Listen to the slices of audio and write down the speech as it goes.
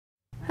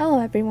Hello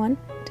everyone,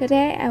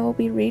 today I will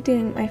be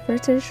redoing my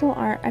first digital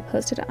art I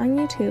posted on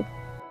YouTube.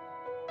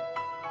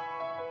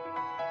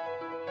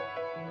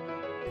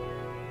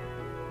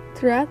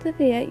 Throughout the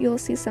video you will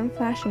see some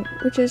flashing,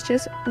 which is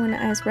just when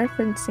I was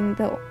referencing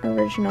the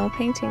original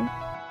painting.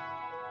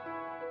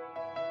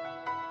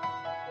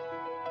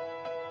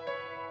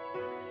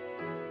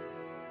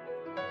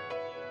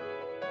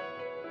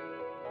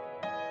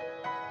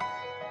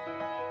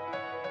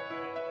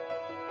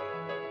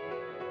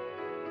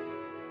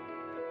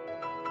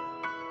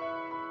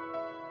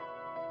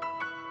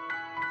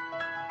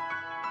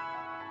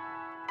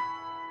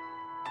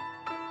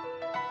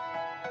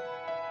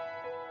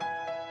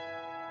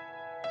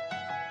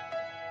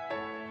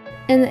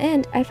 In the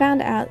end, I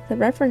found out the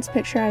reference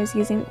picture I was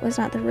using was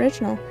not the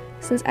original,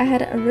 since I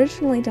had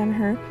originally done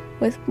her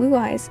with blue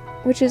eyes,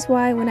 which is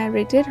why when I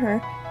redid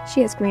her, she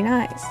has green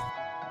eyes.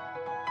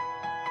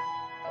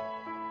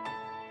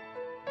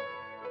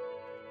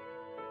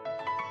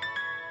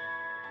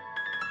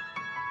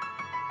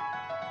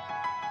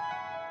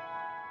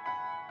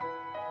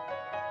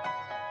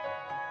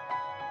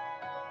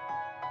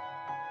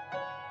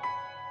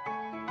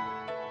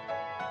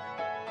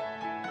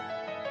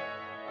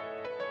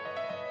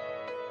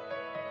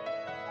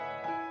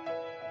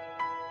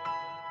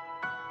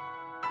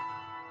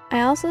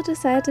 I also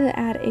decided to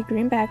add a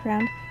green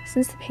background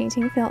since the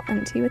painting felt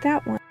empty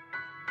without one.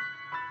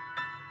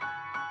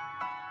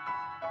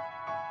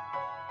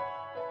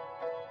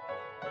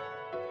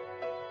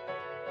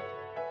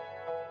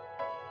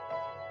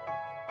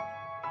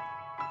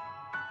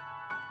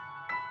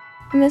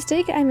 A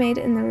mistake I made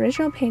in the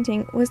original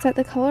painting was that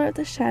the color of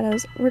the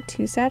shadows were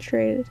too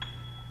saturated.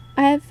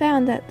 I have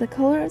found that the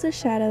color of the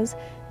shadows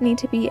need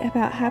to be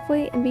about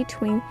halfway in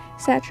between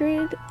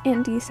saturated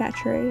and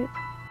desaturated.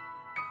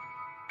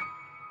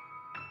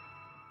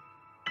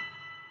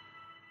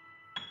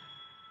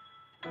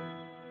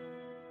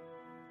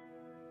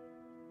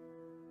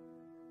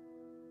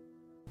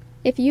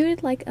 If you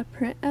would like a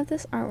print of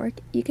this artwork,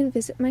 you can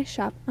visit my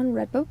shop on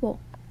Redbubble.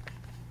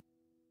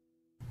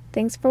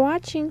 Thanks for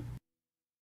watching!